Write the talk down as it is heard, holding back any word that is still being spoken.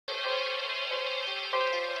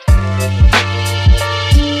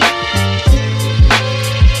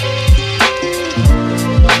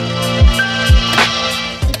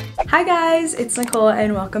Hi guys, it's Nicole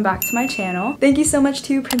and welcome back to my channel. Thank you so much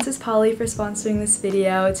to Princess Polly for sponsoring this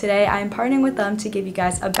video. Today I'm partnering with them to give you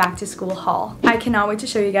guys a back to school haul. I cannot wait to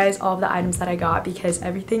show you guys all of the items that I got because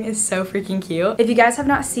everything is so freaking cute. If you guys have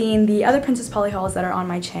not seen the other Princess Polly hauls that are on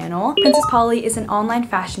my channel, Princess Polly is an online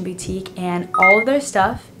fashion boutique and all of their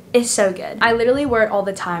stuff is so good. I literally wear it all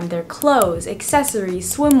the time. Their clothes,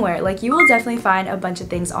 accessories, swimwear, like you will definitely find a bunch of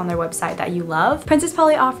things on their website that you love. Princess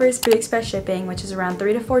Polly offers free express shipping, which is around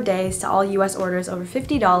 3 to 4 days to all US orders over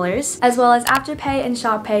 $50, as well as AfterPay and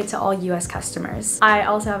ShopPay to all US customers. I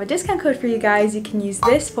also have a discount code for you guys. You can use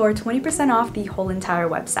this for 20% off the whole entire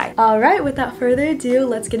website. Alright, without further ado,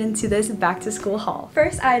 let's get into this back to school haul.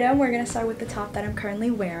 First item, we're gonna start with the top that I'm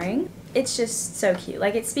currently wearing. It's just so cute.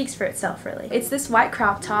 Like, it speaks for itself, really. It's this white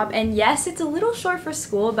crop top, and yes, it's a little short for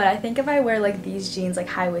school, but I think if I wear like these jeans, like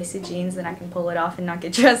high-waisted jeans, then I can pull it off and not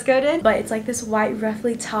get dress coded. But it's like this white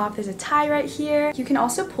ruffly top. There's a tie right here. You can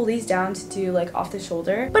also pull these down to do like off the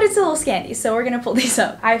shoulder, but it's a little scanty, so we're gonna pull these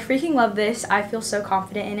up. I freaking love this. I feel so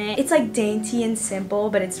confident in it. It's like dainty and simple,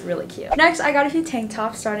 but it's really cute. Next, I got a few tank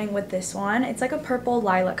tops, starting with this one. It's like a purple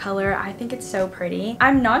lilac color. I think it's so pretty.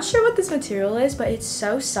 I'm not sure what this material is, but it's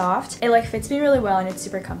so soft. It like fits me really well and it's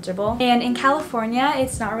super comfortable. And in California,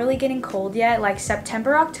 it's not really getting cold yet. Like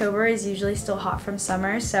September, October is usually still hot from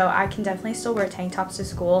summer, so I can definitely still wear tank tops to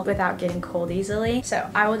school without getting cold easily. So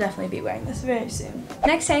I will definitely be wearing this very soon.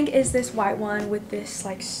 Next tank is this white one with this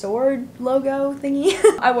like sword logo thingy.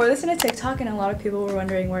 I wore this in a TikTok and a lot of people were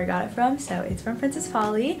wondering where I got it from, so it's from Princess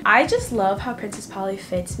Polly. I just love how Princess Polly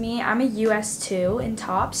fits me. I'm a US 2 in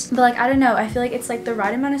tops, but like I don't know, I feel like it's like the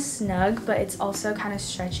right amount of snug, but it's also kind of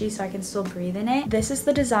stretchy so I can still breathe in it. This is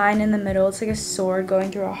the design in the middle. It's like a sword going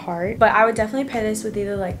through a heart, but I would definitely pair this with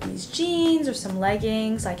either like these jeans or some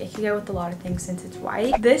leggings. Like it could go with a lot of things since it's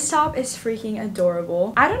white. This top is freaking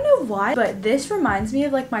adorable. I don't know why, but this reminds me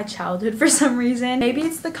of like my childhood for some reason. Maybe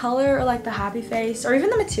it's the color or like the happy face or even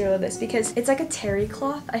the material of this because it's like a terry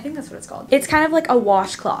cloth. I think that's what it's called. It's kind of like a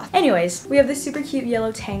washcloth. Anyways, we have this super cute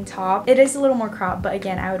yellow tank top. It is a little more cropped, but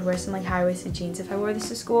again, I would wear some like high-waisted jeans if I wore this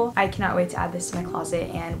to school. I cannot wait to add this to my closet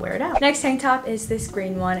and wear it out. Next tank top is this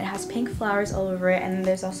green one. It has pink flowers all over it, and then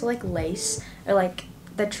there's also like lace, or like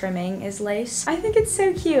the trimming is lace. I think it's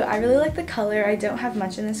so cute. I really like the color. I don't have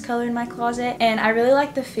much in this color in my closet, and I really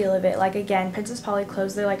like the feel of it. Like again, Princess Polly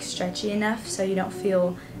clothes, they're like stretchy enough so you don't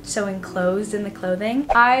feel so enclosed in the clothing.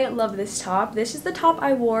 I love this top. This is the top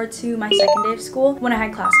I wore to my second day of school when I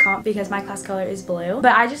had class comp because my class color is blue.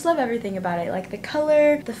 But I just love everything about it. Like the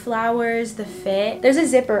color, the flowers, the fit. There's a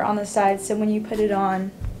zipper on the side, so when you put it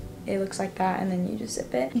on, it looks like that and then you just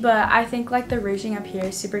zip it. But I think like the ruching up here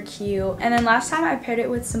is super cute. And then last time I paired it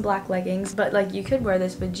with some black leggings, but like you could wear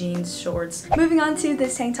this with jeans, shorts. Moving on to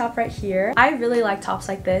this tank top right here. I really like tops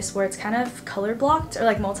like this where it's kind of color blocked or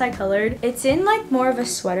like multicolored. It's in like more of a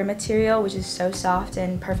sweater material, which is so soft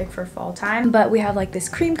and perfect for fall time. But we have like this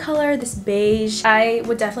cream color, this beige. I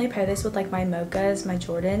would definitely pair this with like my mochas, my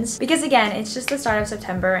Jordans, because again, it's just the start of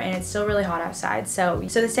September and it's still really hot outside. So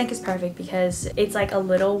this tank is perfect because it's like a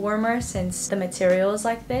little warmer since the material is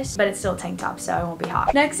like this, but it's still a tank top, so I won't be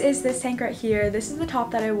hot. Next is this tank right here. This is the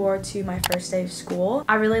top that I wore to my first day of school.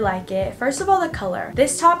 I really like it. First of all, the color.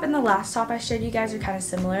 This top and the last top I showed you guys are kind of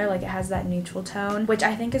similar. Like it has that neutral tone, which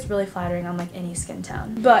I think is really flattering on like any skin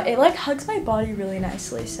tone. But it like hugs my body really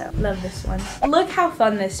nicely, so love this one. Look how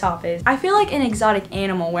fun this top is. I feel like an exotic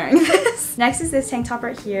animal wearing this. Next is this tank top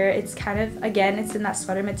right here. It's kind of, again, it's in that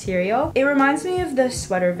sweater material. It reminds me of the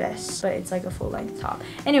sweater vest, but it's like a full length top.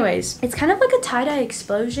 Anyways, it's kind of like a tie-dye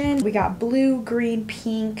explosion. We got blue, green,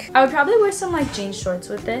 pink. I would probably wear some like jean shorts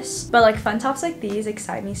with this, but like fun tops like these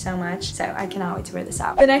excite me so much, so I cannot wait to wear this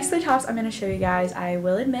out. The next three tops I'm going to show you guys, I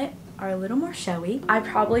will admit, are a little more showy. I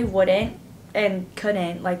probably wouldn't and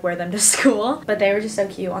couldn't like wear them to school, but they were just so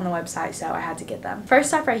cute on the website, so I had to get them. First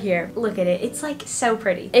top right here, look at it. It's like so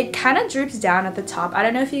pretty. It kind of droops down at the top. I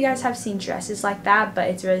don't know if you guys have seen dresses like that, but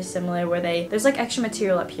it's really similar where there's like extra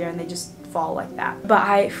material up here and they just fall like that. But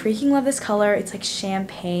I freaking love this color. It's like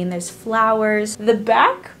champagne. There's flowers. The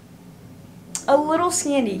back, a little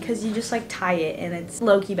scanty because you just like tie it and it's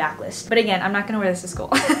low-key backless. But again, I'm not gonna wear this to school.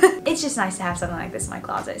 It's just nice to have something like this in my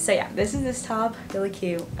closet. So yeah, this is this top. Really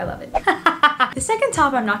cute. I love it. The second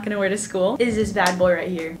top I'm not gonna wear to school is this bad boy right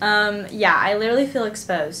here. Yeah, I literally feel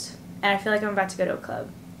exposed and I feel like I'm about to go to a club.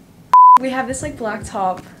 We have this like black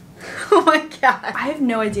top. Oh my god. I have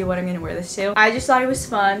no idea what I'm gonna wear this to. I just thought it was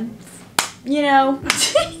fun. You know.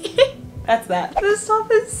 That's that. This top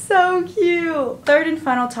is so cute. Third and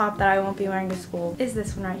final top that I won't be wearing to school is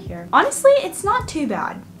this one right here. Honestly, it's not too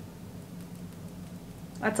bad.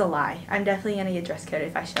 That's a lie. I'm definitely gonna get dress coded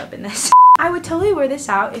if I show up in this. I would totally wear this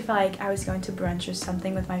out if like I was going to brunch or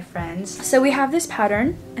something with my friends. So we have this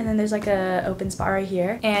pattern, and then there's like a open spot right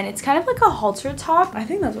here, and it's kind of like a halter top. I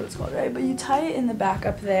think that's what it's called, right? But you tie it in the back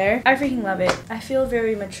up there. I freaking love it. I feel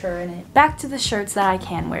very mature in it. Back to the shirts that I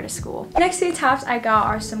can wear to school. Next to the tops I got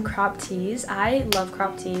are some crop tees. I love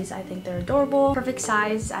crop tees. I think they're adorable. Perfect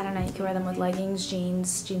size. I don't know, you can wear them with leggings,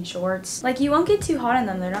 jeans, jean shorts. Like, you won't get too hot in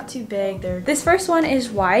them. They're not too big. This first one is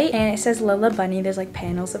white, and it says Lola Bunny. There's like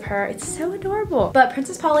panels of her. It's so adorable. But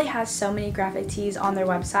Princess Polly has so many graphic tees on their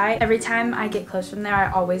website. Every time I get close from there, I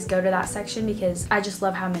always go to that section because I just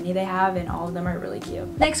love how many they have, and all of them are really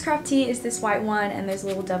cute. Next crop tee is this white one, and there's a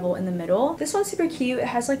little devil in the middle. This one's super cute. It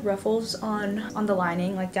has like ruffles on the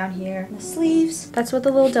lining, like down here. The sleeves. That's what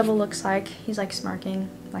the little devil looks like. He's like smirking,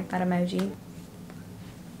 like that emoji.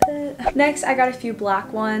 Next, I got a few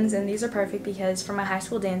black ones, and these are perfect because for my high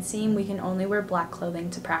school dance team, we can only wear black clothing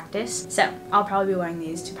to practice. So I'll probably be wearing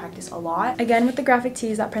these to practice a lot. Again, with the graphic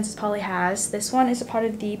tees that Princess Polly has, this one is a part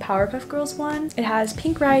of the Powerpuff Girls one. It has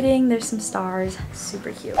pink writing, there's some stars,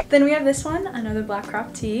 super cute. Then we have this one, another black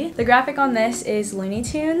crop tee. The graphic on this is Looney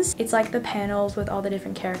Tunes. It's like the panels with all the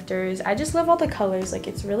different characters. I just love all the colors, like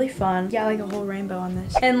it's really fun. Yeah, like a whole rainbow on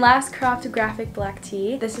this. And last cropped graphic black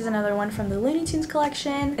tee. This is another one from the Looney Tunes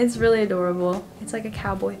collection. It's really adorable. It's like a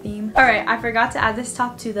cowboy theme. All right, I forgot to add this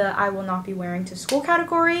top to the I will not be wearing to school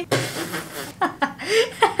category.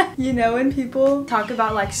 You know when people talk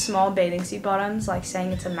about like small bathing suit bottoms, like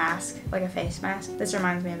saying it's a mask, like a face mask? This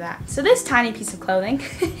reminds me of that. So this tiny piece of clothing,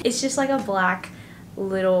 it's just like a black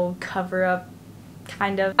little cover up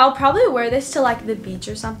kind of. I'll probably wear this to like the beach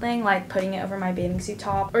or something, like putting it over my bathing suit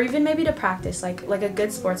top, or even maybe to practice, like a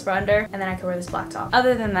good sports bra under, and then I could wear this black top.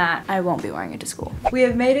 Other than that, I won't be wearing it to school. We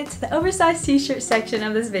have made it to the oversized t-shirt section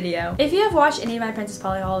of this video. If you have watched any of my Princess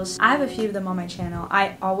Polly hauls, I have a few of them on my channel.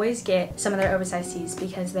 I always get some of their oversized tees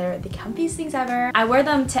because they're the comfiest things ever. I wear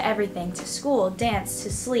them to everything, to school, dance,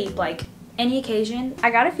 to sleep, like any occasion. I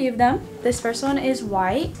got a few of them. This first one is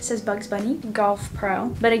white. It says Bugs Bunny Golf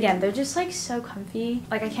Pro. But again, they're just like so comfy.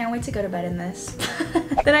 Like I can't wait to go to bed in this.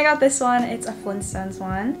 Then I got this one. It's a Flintstones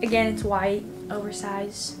one. Again, it's white,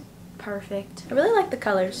 oversized. Perfect. I really like the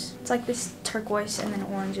colors. It's like this turquoise and then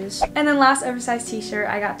oranges. And then last oversized t-shirt,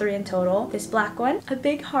 I got 3 in total. This black one, a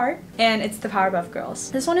big heart, and it's the Powerpuff Girls.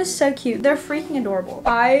 This one is so cute. They're freaking adorable.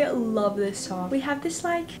 I love this top. We have this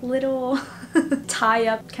like little tie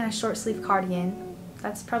up kind of short sleeve cardigan.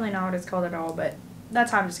 That's probably not what it's called at all, but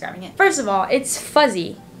that's how I'm describing it. First of all, it's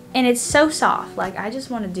fuzzy. And it's so soft. Like, I just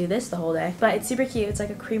want to do this the whole day. But it's super cute. It's like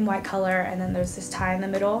a cream white color, and then there's this tie in the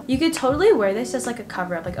middle. You could totally wear this as like a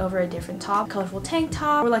cover up, like over a different top, colorful tank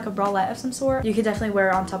top, or like a bralette of some sort. You could definitely wear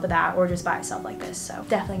it on top of that, or just by itself like this. So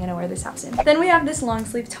definitely gonna wear this out soon. Then we have this long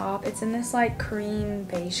sleeve top. It's in this like cream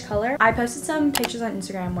beige color. I posted some pictures on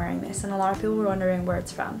Instagram wearing this, and a lot of people were wondering where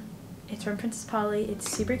it's from. It's from Princess Polly.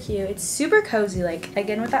 It's super cute. It's super cozy, like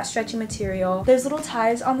again with that stretchy material. There's little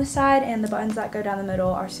ties on the side, and the buttons that go down the middle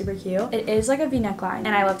are super cute. It is like a V-neck line,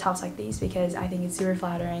 and I love tops like these because I think it's super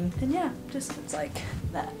flattering. And yeah, just looks like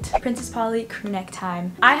that. Princess Polly crew neck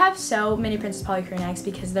time. I have so many Princess Polly crew necks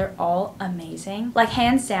because they're all amazing. Like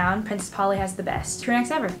hands down, Princess Polly has the best crew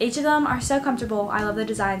necks ever. Each of them are so comfortable. I love the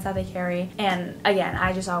designs that they carry, and again,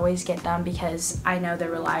 I just always get them because I know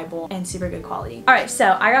they're reliable and super good quality. All right,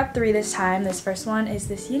 so I got 3 this time. This first one is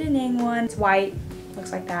this yin and yang one. It's white,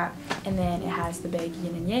 looks like that, and then it has the big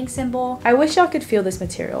yin and yang symbol. I wish y'all could feel this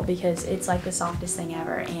material because it's like the softest thing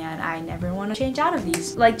ever, and I never want to change out of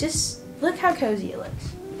these. Like, just look how cozy it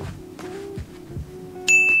looks.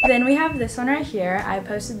 Then we have this one right here. I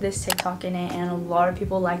posted this TikTok in it, and a lot of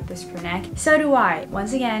people like this crew neck. So do I.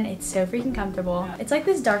 Once again, it's so freaking comfortable. It's like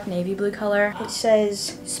this dark navy blue color. It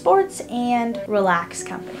says Sports and Relax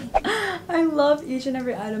Company. I love each and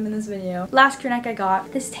every item in this video. Last crew neck I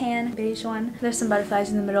got, this tan beige one. There's some butterflies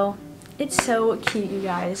in the middle. It's so cute, you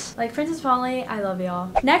guys. Like Princess Polly, I love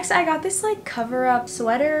y'all. Next, I got this like cover-up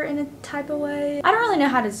sweater in a type of way. I don't really know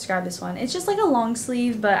how to describe this one. It's just like a long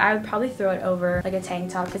sleeve, but I would probably throw it over like a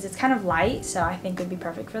tank top because it's kind of light, so I think it would be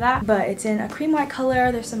perfect for that. But it's in a cream white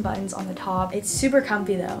color. There's some buttons on the top. It's super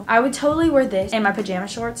comfy though. I would totally wear this and my pajama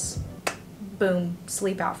shorts. Boom,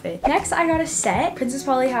 sleep outfit. Next, I got a set. Princess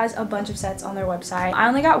Polly has a bunch of sets on their website. I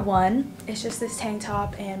only got one. It's just this tank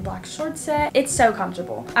top and black short set. It's so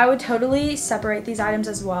comfortable. I would totally separate these items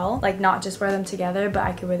as well, like not just wear them together, but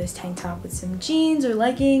I could wear this tank top with some jeans or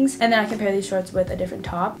leggings, and then I can pair these shorts with a different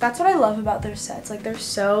top. That's what I love about their sets. Like, they're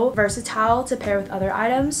so versatile to pair with other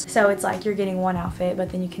items. So it's like you're getting one outfit,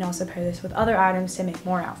 but then you can also pair this with other items to make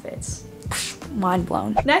more outfits. Mind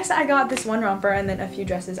blown. Next, I got this one romper and then a few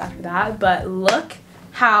dresses after that, but look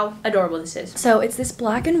how adorable this is. So it's this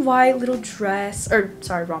black and white little dress, or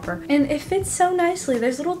sorry, romper, and it fits so nicely.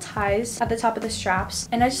 There's little ties at the top of the straps,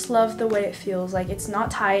 and I just love the way it feels. Like, it's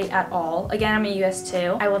not tight at all. Again, I'm a US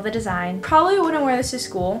too. I love the design. Probably wouldn't wear this to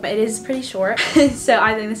school, but it is pretty short. So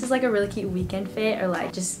I think this is like a really cute weekend fit, or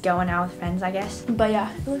like just going out with friends, I guess. But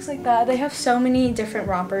yeah, it looks like that. They have so many different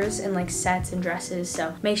rompers and like sets and dresses,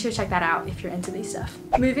 so make sure to check that out if you're into these stuff.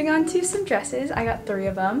 Moving on to some dresses, I got 3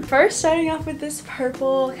 of them. First, starting off with this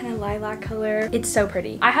purple kind of lilac color. It's so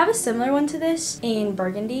pretty. I have a similar one to this in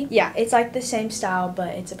burgundy. Yeah, it's like the same style, but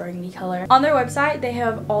it's a burgundy color. On their website, they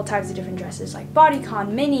have all types of different dresses, like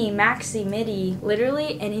bodycon, mini, maxi, midi,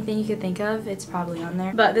 literally anything you could think of, it's probably on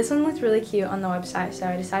there. But this one looked really cute on the website, so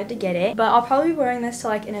I decided to get it. But I'll probably be wearing this to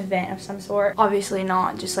like an event of some sort. Obviously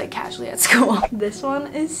not just like casually at school. This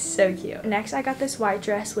one is so cute. Next, I got this white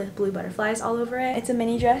dress with blue butterflies all over it. It's a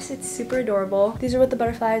mini dress. It's super adorable. These are what the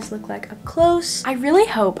butterflies look like up close. I really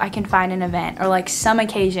hope I can find an event or like some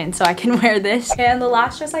occasion so I can wear this. And the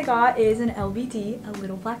last dress I got is an LBD, a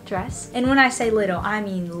little black dress. And when I say little, I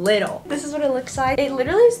mean little. This is what it looks like. It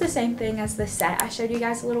literally is the same thing as the set I showed you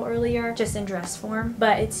guys a little earlier, just in dress form,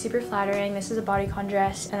 but it's super flattering. This is a bodycon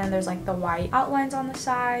dress, and then there's like the white outlines on the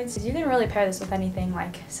sides. You can really pair this with anything,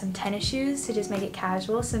 like some tennis shoes to just make it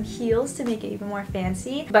casual, some heels to make it even more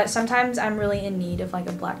fancy, but sometimes I'm really in need of like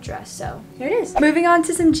a black dress, so here it is. Moving on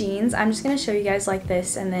to some jeans. I'm just gonna show you guys like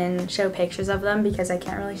this and then show pictures of them because I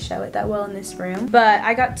can't really show it that well in this room. But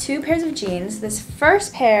I got 2 pairs of jeans. This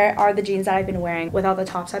first pair are the jeans that I've been wearing with all the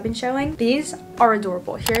tops I've been showing. These are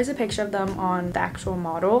adorable. Here's a picture of them on the actual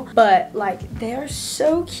model, but like they are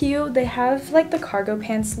so cute. They have like the cargo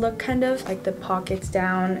pants look, kind of like the pockets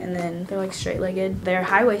down, and then they're like straight-legged. They're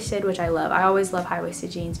high-waisted, which I love. I always love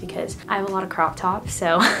high-waisted jeans because I have a lot of crop tops,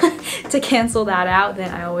 so to cancel that out,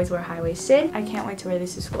 then I always wear high-waisted. I can't wait to wear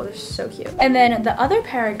these to school. They're so cute. And then the other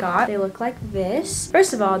pair I got, they look like this.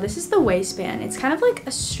 First of all, this is the waistband. It's kind of like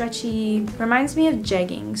a stretchy, reminds me of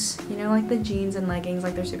jeggings, you know, like the jeans and leggings,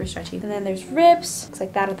 like they're super stretchy. And then there's rips, looks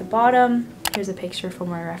like that at the bottom. Here's a picture for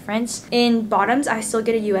my reference. In bottoms, I still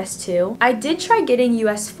get a US 2. I did try getting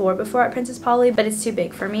US 4 before at Princess Polly, but it's too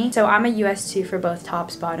big for me. So I'm a US 2 for both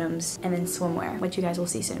tops, bottoms, and then swimwear, which you guys will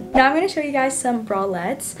see soon. Now I'm going to show you guys some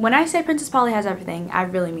bralettes. When I say Princess Polly has everything, I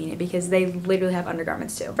really mean it because they literally have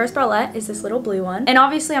undergarments too. First bralette is this little blue one. And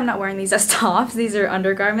obviously I'm not wearing these as tops. These are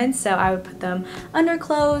undergarments, so I would put them under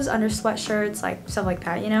clothes, under sweatshirts, like stuff like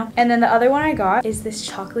that, you know? And then the other one I got is this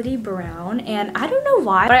chocolatey brown, and I don't know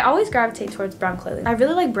why, but I always gravitate towards brown clothing. I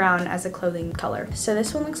really like brown as a clothing color. So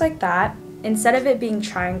this one looks like that. Instead of it being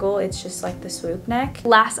triangle, it's just like the swoop neck.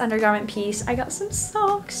 Last undergarment piece, I got some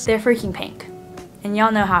socks. They're freaking pink. And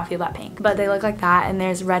y'all know how I feel about pink. But they look like that, and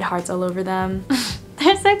there's red hearts all over them.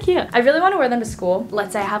 They're so cute. I really want to wear them to school.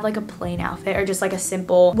 Let's say I have like a plain outfit or just like a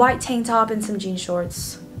simple white tank top and some jean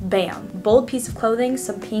shorts. Bam. Bold piece of clothing,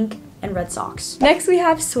 some pink and red socks. Next we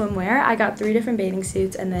have swimwear. I got 3 different bathing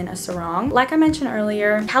suits and then a sarong. Like I mentioned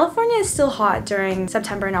earlier, California is still hot during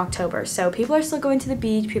September and October, so people are still going to the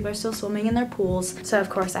beach, people are still swimming in their pools, so of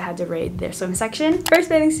course I had to raid their swim section. First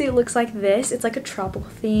bathing suit looks like this. It's like a tropical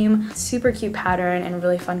theme, super cute pattern and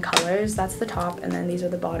really fun colors. That's the top, and then these are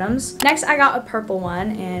the bottoms. Next I got a purple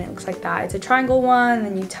one, and it looks like that. It's a triangle one, and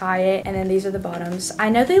then you tie it, and then these are the bottoms. I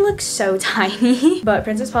know they look so tiny, but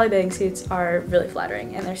Princess Polly bathing suits are really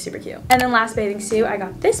flattering and they're super cute. And then last bathing suit, I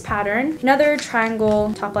got this pattern, another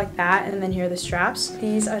triangle top like that, and then here are the straps.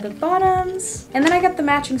 These are the bottoms, and then I got the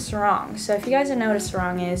matching sarong. So if you guys don't know what a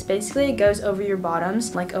sarong is, basically it goes over your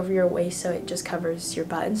bottoms, like over your waist, so it just covers your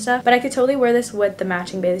butt and stuff. But I could totally wear this with the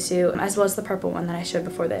matching bathing suit, as well as the purple one that I showed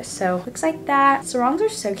before this. So looks like that. Sarongs are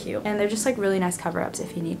so cute, and they're just like really nice cover-ups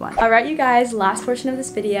if you need one. All right, you guys, last portion of this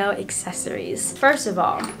video, accessories. First of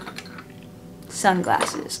all,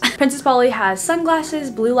 sunglasses. Princess Polly has sunglasses,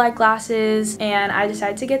 blue light glasses, and I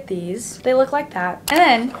decided to get these. They look like that. And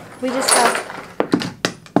then we just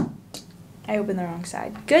have, I opened the wrong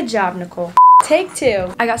side. Good job, Nicole. Take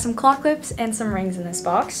 2. I got some claw clips and some rings in this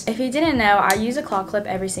box. If you didn't know, I use a claw clip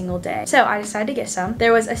every single day, so I decided to get some.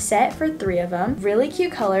 There was a set for 3 of them. Really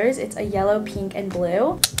cute colors. It's a yellow, pink, and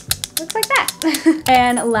blue. Looks like that.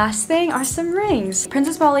 And last thing are some rings.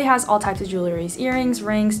 Princess Polly has all types of jewelries, earrings,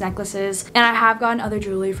 rings, necklaces, and I have gotten other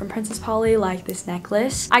jewelry from Princess Polly, like this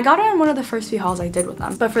necklace. I got it on one of the first few hauls I did with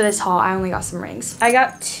them, but for this haul I only got some rings. I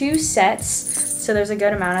got 2 sets so there's a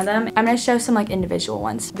good amount of them. I'm gonna show some like individual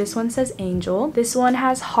ones. This one says angel. This one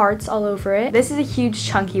has hearts all over it. This is a huge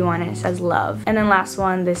chunky one and it says love. And then last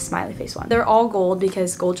one, this smiley face one. They're all gold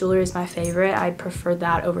because gold jewelry is my favorite. I prefer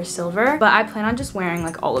that over silver, but I plan on just wearing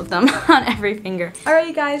like all of them on every finger. Alright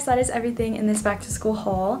you guys, that is everything in this back to school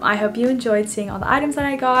haul. I hope you enjoyed seeing all the items that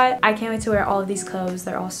I got. I can't wait to wear all of these clothes.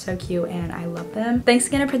 They're all so cute and I love them. Thanks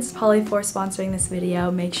again to Princess Polly for sponsoring this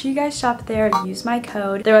video. Make sure you guys shop there, use my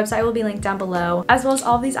code. Their website will be linked down below, as well as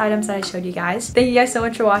all of these items that I showed you guys. Thank you guys so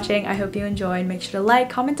much for watching. I hope you enjoyed. Make sure to like,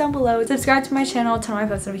 comment down below, subscribe to my channel, turn on my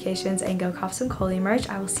post notifications, and go cop some Coley merch.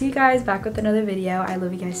 I will see you guys back with another video. I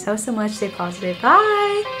love you guys so much. Stay positive.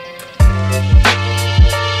 Bye!